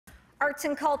Arts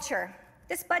and culture.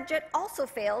 This budget also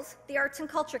fails the arts and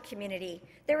culture community.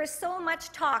 There is so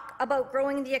much talk about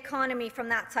growing the economy from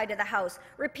that side of the House,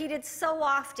 repeated so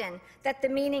often that the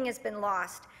meaning has been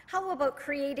lost. How about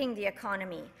creating the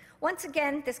economy? Once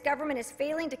again, this government is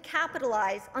failing to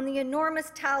capitalize on the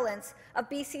enormous talents of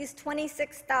BC's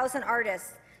 26,000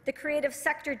 artists. The creative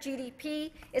sector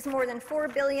GDP is more than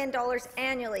 $4 billion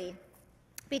annually.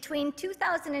 Between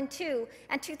 2002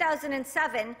 and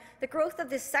 2007, the growth of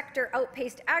this sector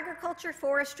outpaced agriculture,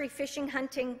 forestry, fishing,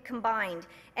 hunting combined,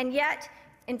 and yet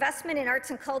investment in arts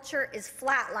and culture is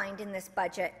flatlined in this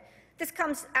budget. This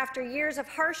comes after years of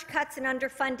harsh cuts and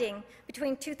underfunding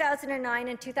between 2009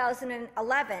 and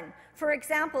 2011. For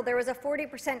example, there was a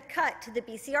 40% cut to the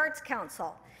BC Arts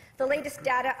Council. The latest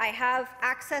data I have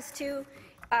access to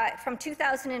from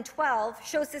 2012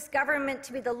 shows this government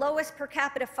to be the lowest per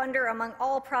capita funder among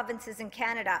all provinces in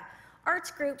Canada.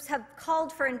 Arts groups have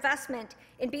called for investment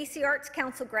in BC Arts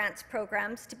Council grants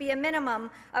programs to be a minimum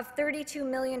of $32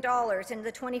 million in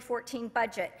the 2014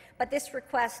 budget, but this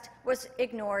request was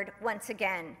ignored once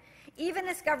again. Even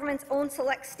this government's own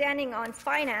select standing on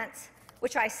finance,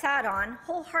 which I sat on,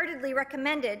 wholeheartedly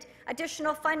recommended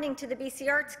additional funding to the BC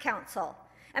Arts Council.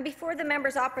 And before the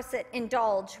members opposite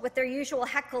indulge with their usual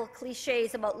heckle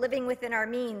cliches about living within our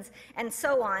means and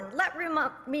so on, let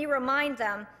me remind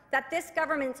them that this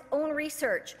government's own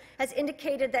research has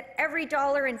indicated that every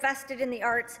dollar invested in the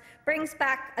arts brings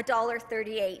back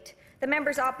 $1.38. The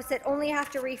members opposite only have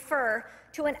to refer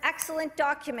to an excellent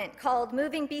document called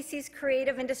Moving BC's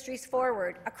Creative Industries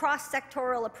Forward, a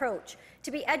cross-sectoral approach,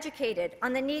 to be educated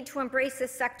on the need to embrace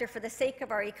this sector for the sake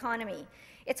of our economy.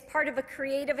 It's part of a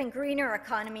creative and greener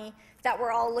economy that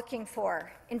we're all looking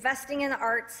for. Investing in the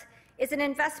arts is an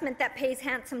investment that pays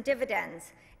handsome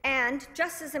dividends. And,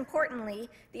 just as importantly,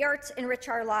 the arts enrich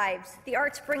our lives. The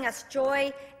arts bring us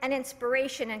joy and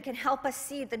inspiration and can help us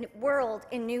see the world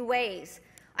in new ways.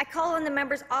 I call on the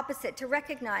members opposite to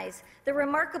recognize the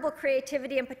remarkable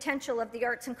creativity and potential of the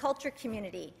arts and culture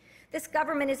community. This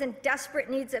government is in desperate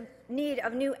need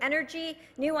of new energy,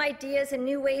 new ideas, and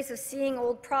new ways of seeing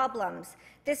old problems.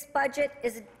 This budget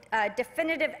is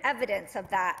definitive evidence of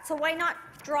that. So why not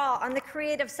draw on the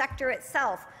creative sector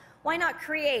itself? Why not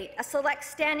create a select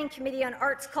standing committee on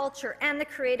arts, culture, and the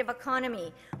creative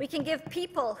economy? We can give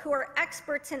people who are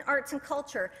experts in arts and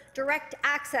culture direct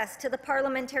access to the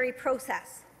parliamentary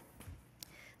process.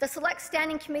 The Select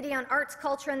Standing Committee on Arts,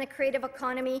 Culture and the Creative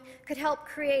Economy could help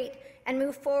create and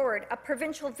move forward a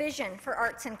provincial vision for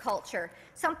arts and culture,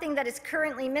 something that is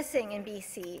currently missing in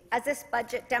BC, as this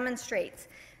budget demonstrates.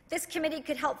 This committee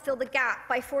could help fill the gap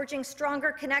by forging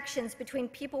stronger connections between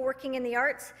people working in the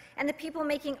arts and the people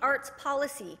making arts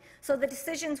policy, so the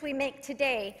decisions we make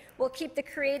today will keep the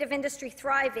creative industry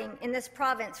thriving in this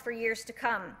province for years to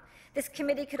come. This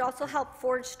committee could also help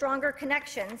forge stronger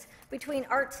connections between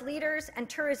arts leaders and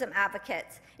tourism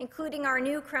advocates, including our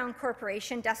new Crown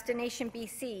Corporation, Destination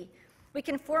BC. We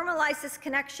can formalize this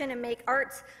connection and make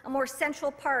arts a more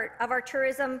central part of our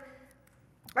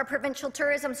provincial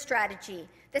tourism strategy.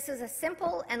 This is a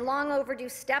simple and long overdue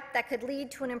step that could lead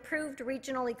to an improved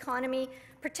regional economy,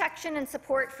 protection and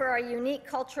support for our unique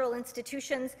cultural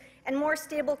institutions, and more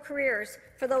stable careers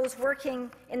for those working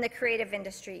in the creative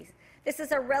industries. This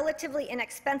is a relatively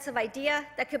inexpensive idea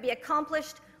that could be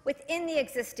accomplished within the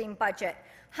existing budget.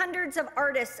 Hundreds of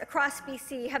artists across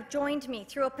BC have joined me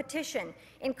through a petition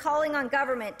in calling on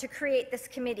government to create this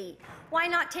committee. Why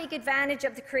not take advantage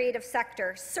of the creative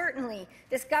sector? Certainly,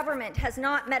 this government has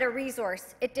not met a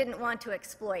resource it didn't want to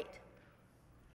exploit.